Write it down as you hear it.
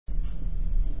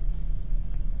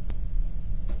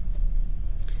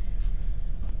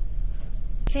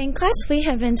Okay, in class we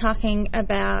have been talking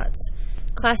about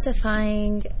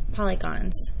classifying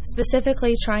polygons,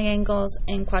 specifically triangles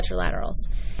and quadrilaterals.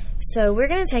 So we're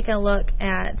going to take a look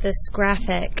at this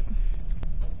graphic,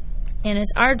 and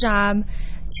it's our job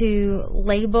to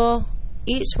label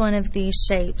each one of these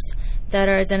shapes that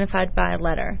are identified by a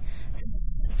letter.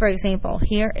 For example,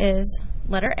 here is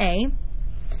letter A,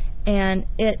 and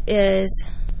it is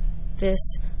this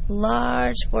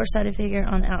large four-sided figure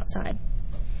on the outside.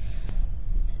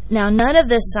 Now, none of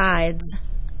the sides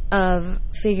of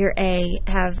figure A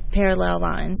have parallel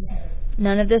lines.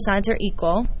 None of the sides are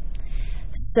equal.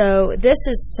 So this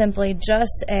is simply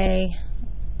just a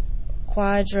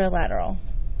quadrilateral.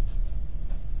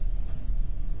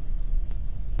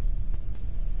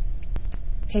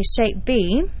 Okay, shape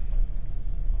B.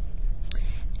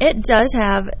 It does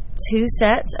have two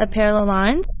sets of parallel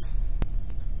lines.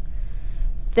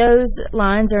 Those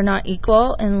lines are not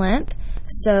equal in length,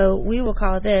 so we will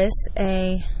call this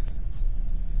a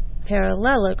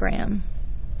parallelogram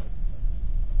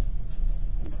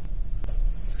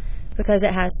because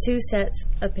it has two sets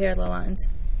of parallel lines.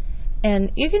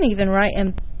 And you can even write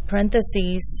in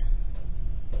parentheses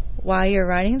while you're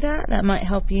writing that. That might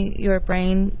help your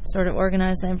brain sort of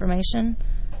organize the information.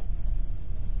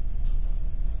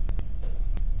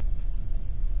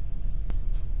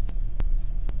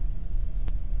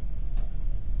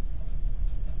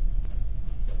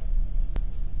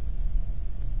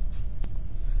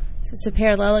 It's a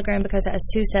parallelogram because it has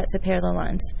two sets of parallel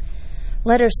lines.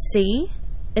 Letter C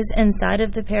is inside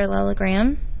of the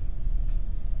parallelogram.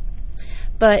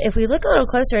 But if we look a little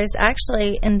closer, it's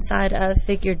actually inside of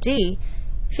figure D.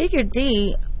 Figure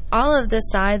D, all of the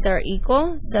sides are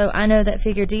equal, so I know that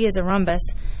figure D is a rhombus.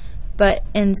 But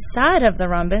inside of the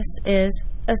rhombus is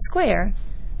a square.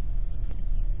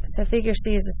 So figure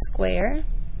C is a square.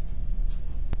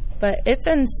 But it's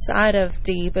inside of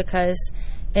D because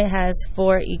it has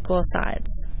four equal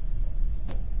sides.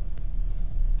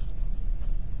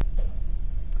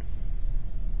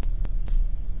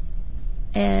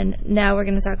 And now we're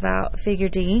going to talk about figure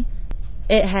D.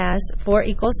 It has four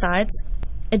equal sides.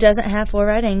 It doesn't have four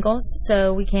right angles,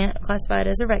 so we can't classify it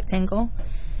as a rectangle.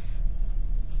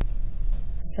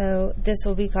 So this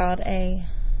will be called a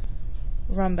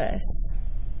rhombus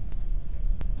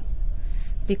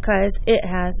because it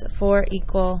has four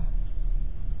equal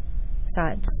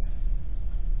sides.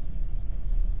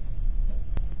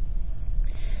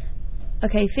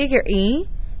 Okay, figure E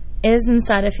is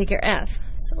inside of figure F.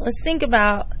 So let's think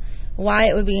about why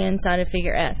it would be inside of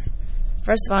figure F.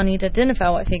 First of all, I need to identify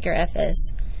what figure F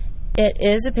is. It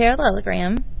is a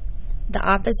parallelogram. The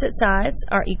opposite sides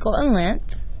are equal in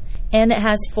length, and it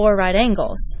has four right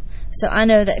angles. So I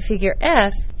know that figure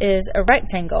F is a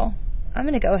rectangle. I'm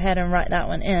going to go ahead and write that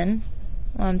one in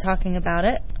while I'm talking about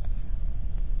it.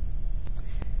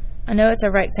 I know it's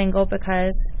a rectangle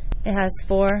because it has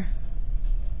four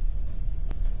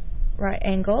right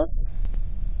angles.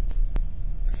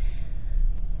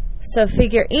 So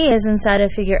figure E is inside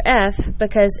of figure F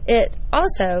because it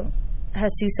also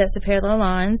has two sets of parallel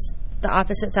lines. The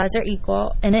opposite sides are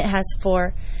equal, and it has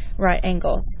four right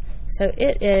angles. So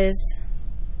it is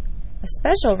a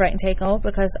special rectangle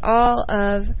because all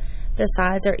of the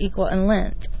sides are equal in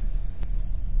length.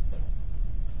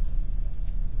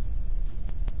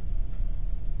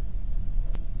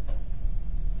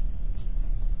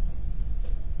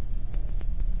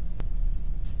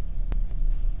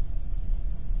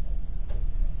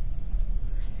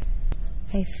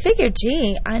 Okay, figure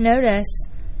G, I notice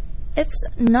it's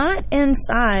not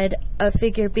inside of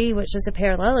figure B, which is a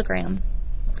parallelogram.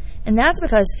 And that's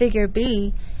because figure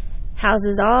B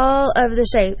houses all of the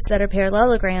shapes that are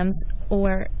parallelograms,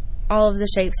 or all of the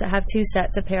shapes that have two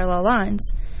sets of parallel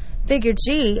lines. Figure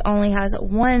G only has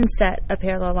one set of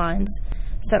parallel lines.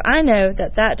 So I know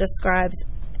that that describes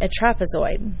a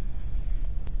trapezoid.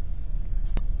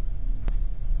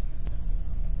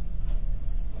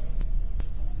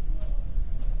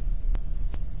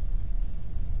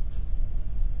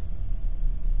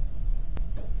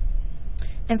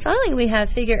 And finally, we have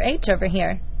figure H over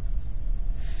here.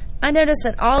 I notice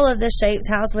that all of the shapes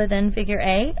housed within figure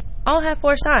A all have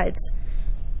four sides.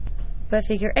 But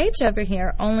figure H over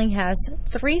here only has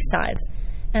three sides.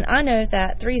 And I know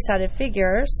that three-sided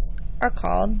figures are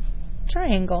called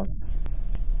triangles.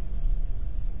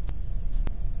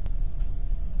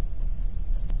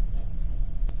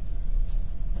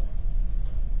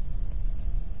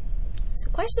 So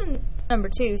question number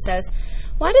 2 says,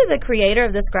 why did the creator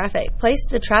of this graphic place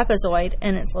the trapezoid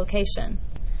in its location?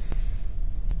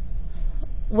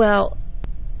 Well,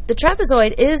 the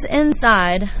trapezoid is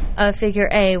inside of figure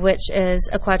A, which is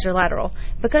a quadrilateral,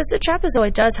 because the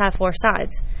trapezoid does have 4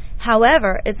 sides.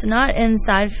 However, it's not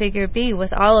inside figure B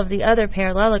with all of the other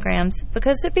parallelograms,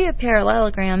 because to be a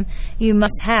parallelogram, you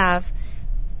must have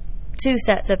 2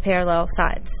 sets of parallel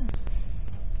sides.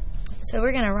 So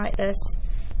we're going to write this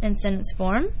in sentence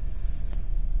form.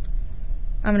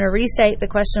 I'm going to restate the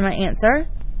question and my answer.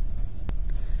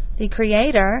 The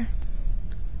creator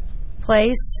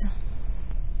placed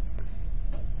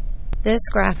this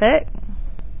graphic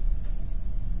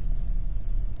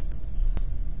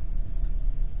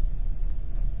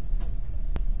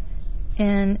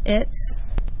in its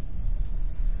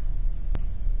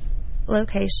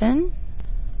location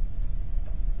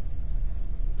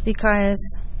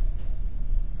because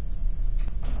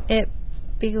it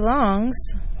belongs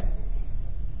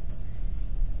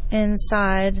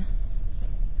inside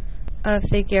of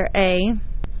figure A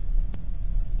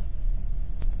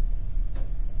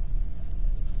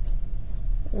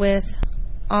with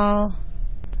all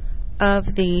of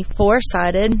the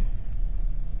 4-sided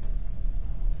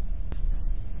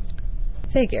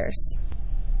figures.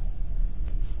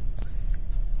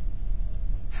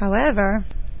 However,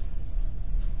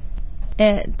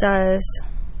 it does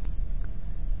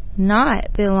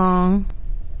not belong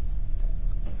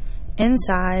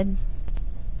inside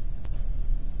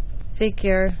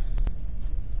figure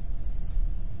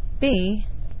B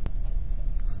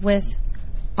with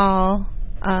all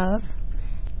of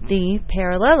the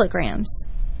parallelograms.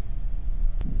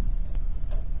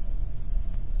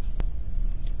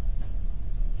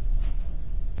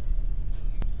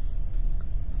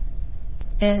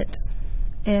 It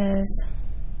is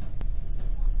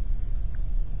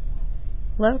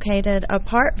located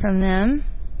apart from them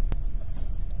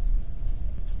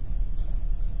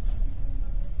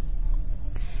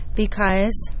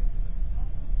because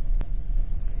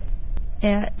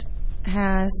it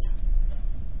has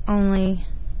only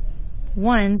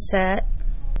one set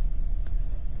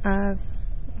of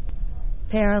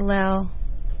parallel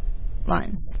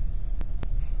lines.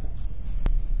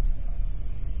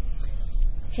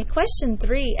 Okay, question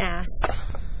 3 asks,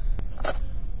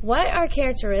 what are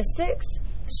characteristics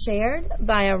shared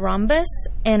by a rhombus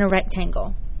and a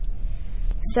rectangle?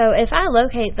 So if I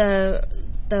locate the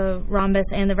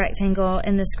rhombus and the rectangle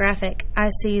in this graphic, I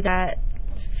see that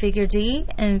figure D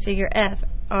and figure F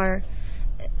are,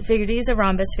 figure D is a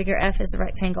rhombus, figure F is a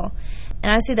rectangle.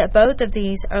 And I see that both of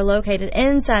these are located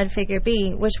inside figure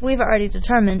B, which we've already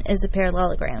determined is a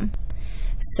parallelogram.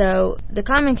 So the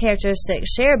common characteristic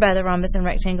shared by the rhombus and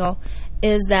rectangle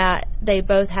is that they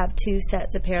both have 2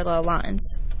 sets of parallel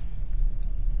lines.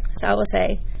 So I will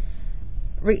say,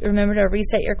 remember to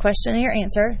restate your question and your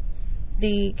answer.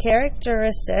 The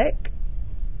characteristic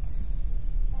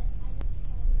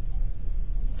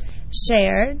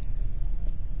shared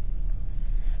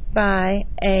by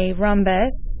a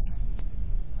rhombus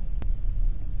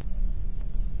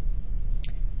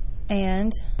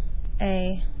and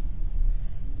a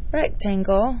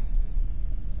rectangle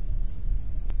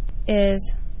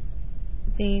is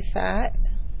the fact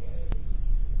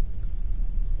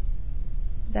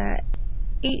that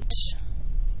each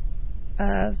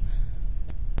of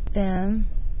them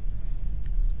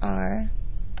are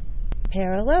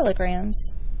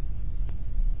parallelograms.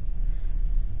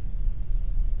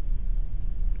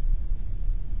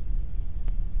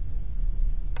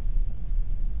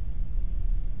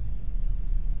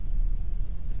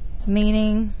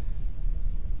 Meaning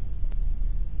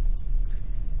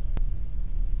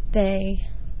they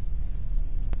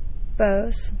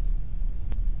both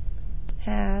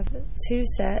have 2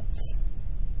 sets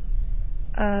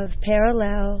of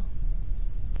parallel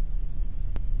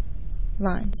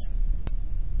lines.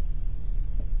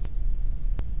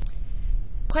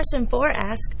 Question 4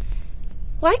 asks,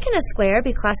 why can a square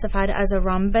be classified as a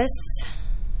rhombus,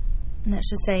 and that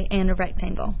should say, and a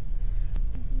rectangle?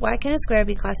 Why can a square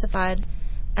be classified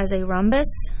as a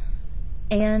rhombus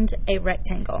and a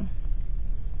rectangle?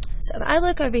 So if I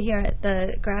look over here at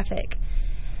the graphic,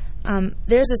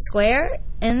 there's a square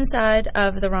inside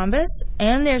of the rhombus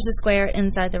and there's a square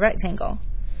inside the rectangle.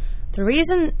 The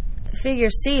reason figure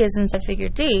C is inside figure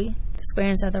D, the square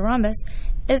inside the rhombus,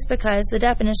 is because the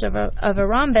definition of a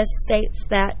rhombus states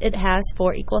that it has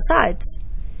 4 equal sides.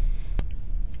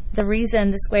 The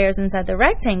reason the square is inside the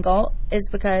rectangle is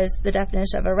because the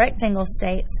definition of a rectangle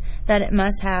states that it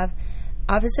must have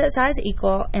opposite sides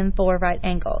equal and 4 right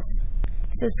angles.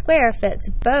 So square fits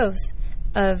both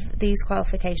of these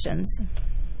qualifications.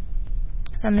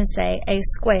 So I'm going to say a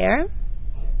square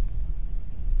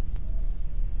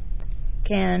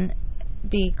can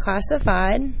be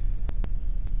classified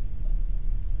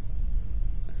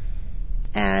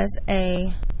as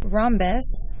a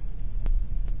rhombus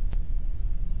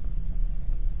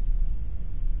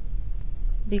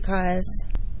because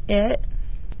it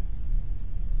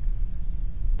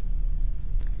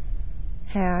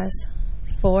has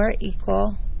 4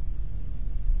 equal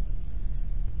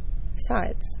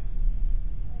sides.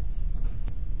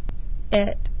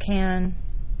 It can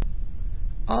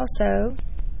also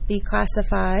be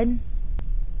classified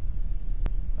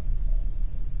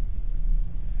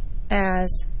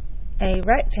as a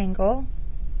rectangle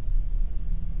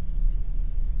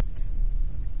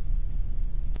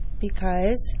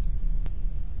because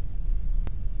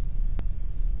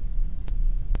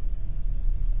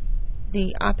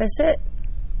the opposite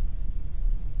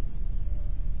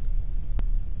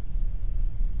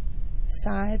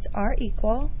sides are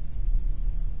equal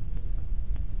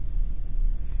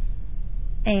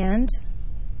and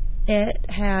it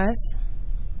has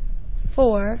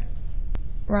 4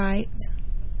 right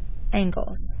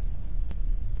angles.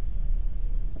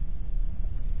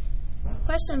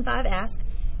 Question 5 asks,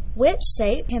 which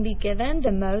shape can be given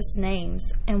the most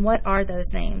names and what are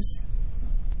those names?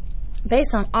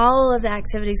 Based on all of the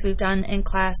activities we've done in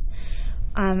class,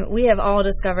 we have all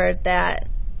discovered that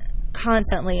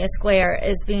constantly a square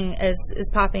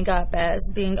is popping up as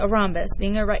being a rhombus,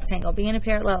 being a rectangle, being a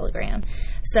parallelogram.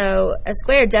 So a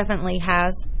square definitely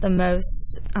has the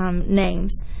most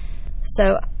names.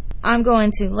 So I'm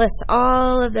going to list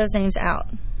all of those names out.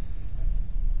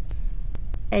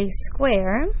 A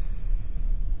square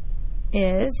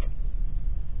is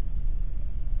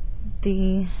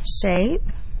the shape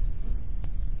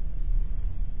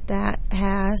that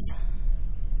has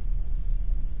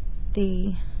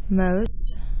the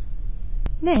most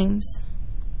names.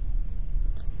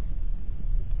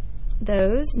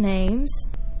 Those names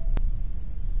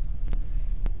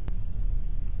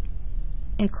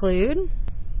include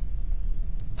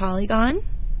polygon,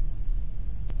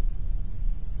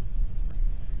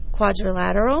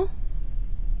 quadrilateral,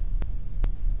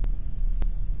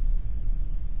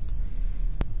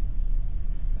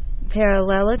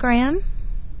 parallelogram,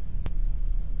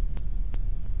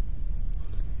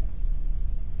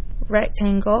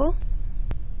 rectangle,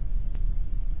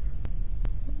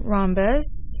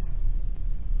 rhombus,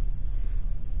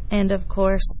 and of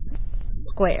course,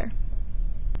 square.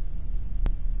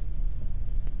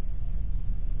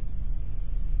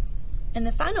 And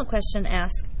the final question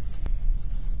asks,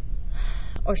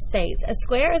 or states, a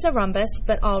square is a rhombus,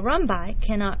 but all rhombi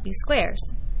cannot be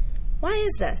squares. Why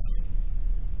is this?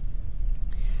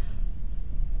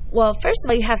 Well, first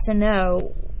of all, you have to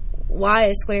know why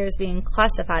a square is being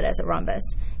classified as a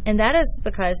rhombus. And that is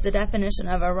because the definition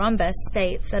of a rhombus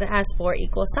states that it has 4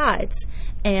 equal sides,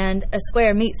 and a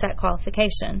square meets that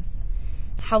qualification.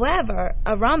 However,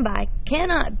 a rhombi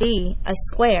cannot be a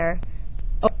square.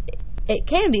 It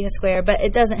can be a square, but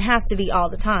it doesn't have to be all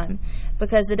the time,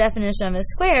 because the definition of a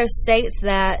square states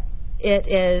that it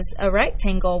is a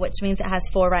rectangle, which means it has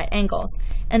 4 right angles.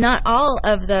 And not all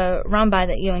of the rhombi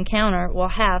that you encounter will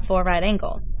have 4 right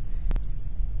angles.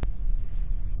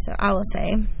 So I will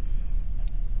say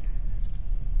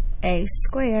a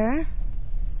square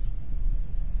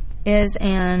is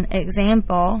an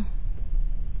example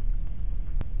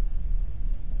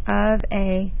of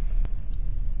a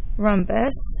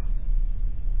rhombus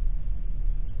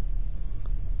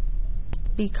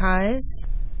because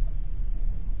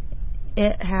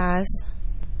it has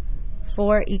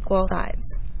 4 equal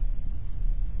sides.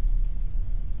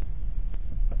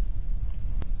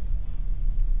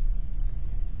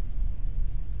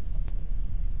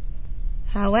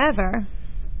 However,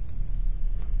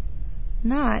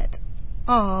 not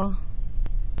all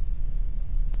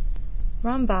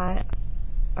rhombi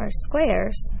are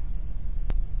squares.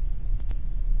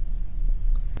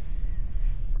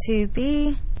 To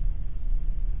be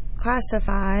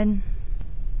classified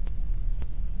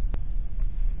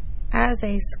as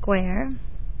a square,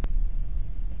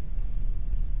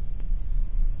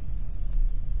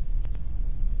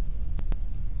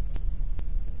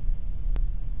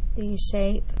 the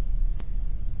shape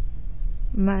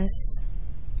must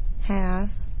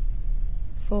have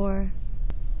 4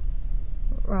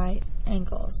 right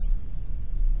angles.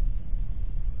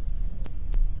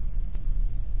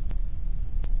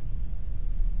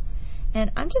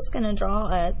 And I'm just going to draw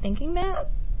a thinking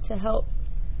map to help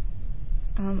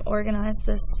organize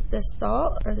this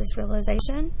thought or this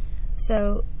realization.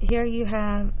 So here you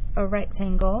have a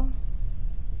rectangle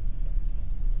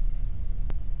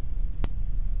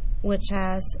which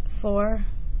has 4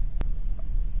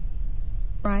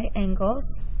 right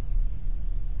angles.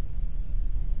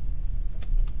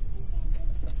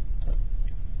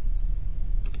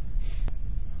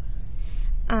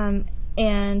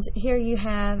 And here you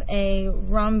have a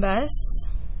rhombus,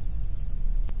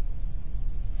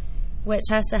 which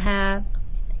has to have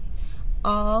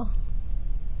all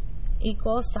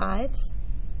equal sides.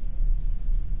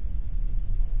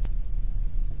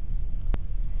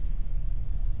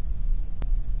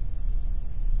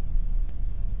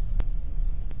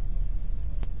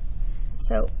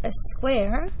 So a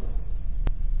square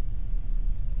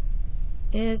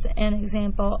is an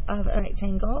example of a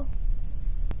rectangle,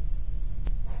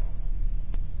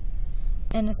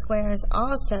 and a square is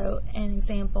also an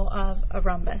example of a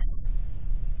rhombus.